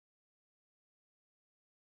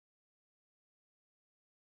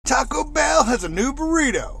Taco Bell has a new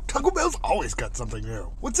burrito. Taco Bell's always got something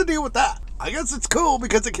new. What's the deal with that? I guess it's cool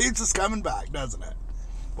because it keeps us coming back, doesn't it?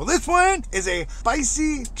 Well, this one is a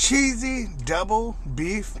spicy, cheesy, double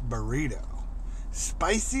beef burrito.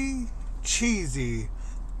 Spicy, cheesy,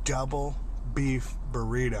 double beef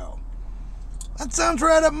burrito. That sounds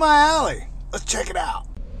right up my alley. Let's check it out.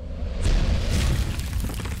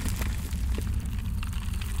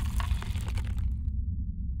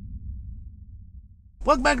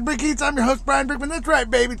 Welcome back to BrickEats. I'm your host, Brian Brickman. That's right,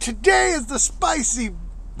 baby. Today is the spicy,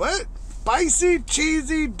 Spicy,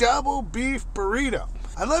 cheesy, double beef burrito.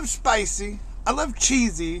 I love spicy, I love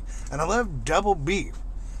cheesy, and I love double beef.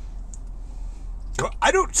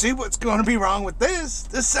 I don't see what's going to be wrong with this.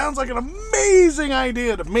 This sounds like an amazing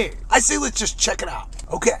idea to me. I say let's just check it out.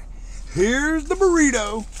 Okay, here's the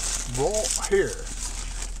burrito. Right here.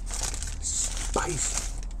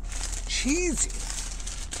 Spicy, cheesy.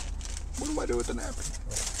 What do I do with the napkin?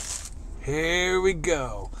 Here we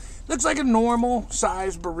go. Looks like a normal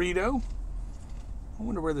size burrito. I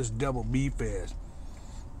wonder where this double beef is.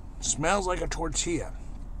 Smells like a tortilla.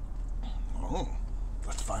 Oh,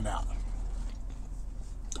 let's find out.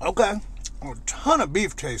 Okay, a ton of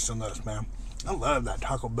beef taste on this, man. I love that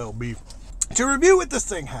Taco Bell beef. To review what this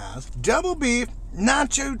thing has: double beef,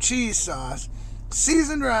 nacho cheese sauce,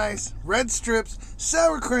 seasoned rice, red strips,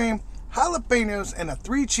 sour cream, jalapenos, and a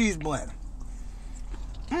 3-cheese blend.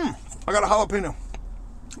 I got a jalapeno.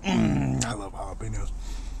 I love jalapenos.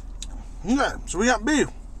 Okay, so we got beef,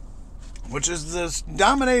 which is this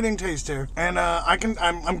dominating taste here, and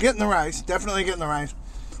I'm getting the rice, definitely getting the rice.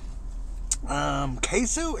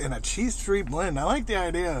 Queso and a cheese-free blend. I like the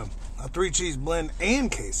idea of a 3-cheese blend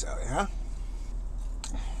and queso. Yeah,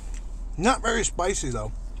 not very spicy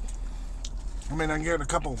though. I mean, I can get a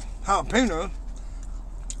couple jalapenos.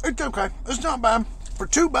 It's okay. It's not bad for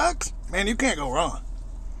 $2. Man, you can't go wrong.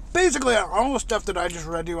 Basically, all the stuff that I just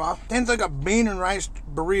read you off, it's like a bean and rice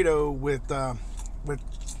burrito with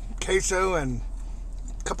queso and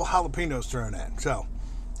a couple jalapenos thrown in. So,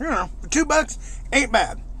 you know, for $2, ain't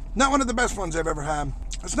bad. Not one of the best ones I've ever had.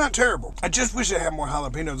 It's not terrible. I just wish it had more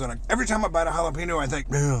jalapenos on it. Every time I bite a jalapeno, I think,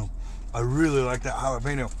 damn, I really like that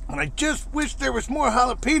jalapeno. And I just wish there was more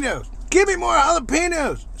jalapenos. Give me more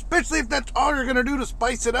jalapenos. Especially if that's all you're going to do to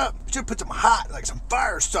spice it up. You should put some hot, like some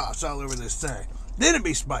fire sauce all over this thing. Then it'd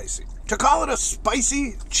be spicy. To call it a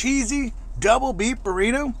spicy, cheesy, double beef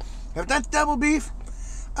burrito, if that's double beef,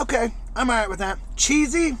 okay, I'm alright with that.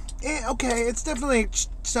 Cheesy, okay, it's definitely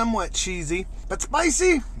somewhat cheesy. But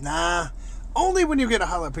spicy, nah. Only when you get a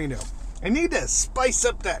jalapeno. I need to spice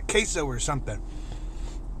up that queso or something.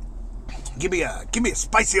 Give me a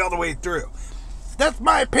spicy all the way through. That's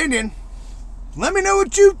my opinion. Let me know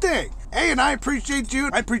what you think. Hey, and I appreciate you.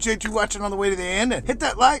 I appreciate you watching all the way to the end. And hit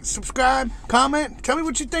that like, subscribe, comment. Tell me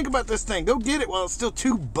what you think about this thing. Go get it while it's still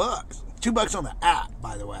 $2. $2 on the app,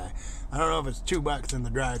 by the way. I don't know if it's $2 in the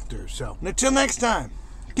drive-thru. So, until next time,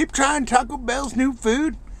 keep trying Taco Bell's new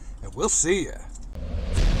food, and we'll see ya.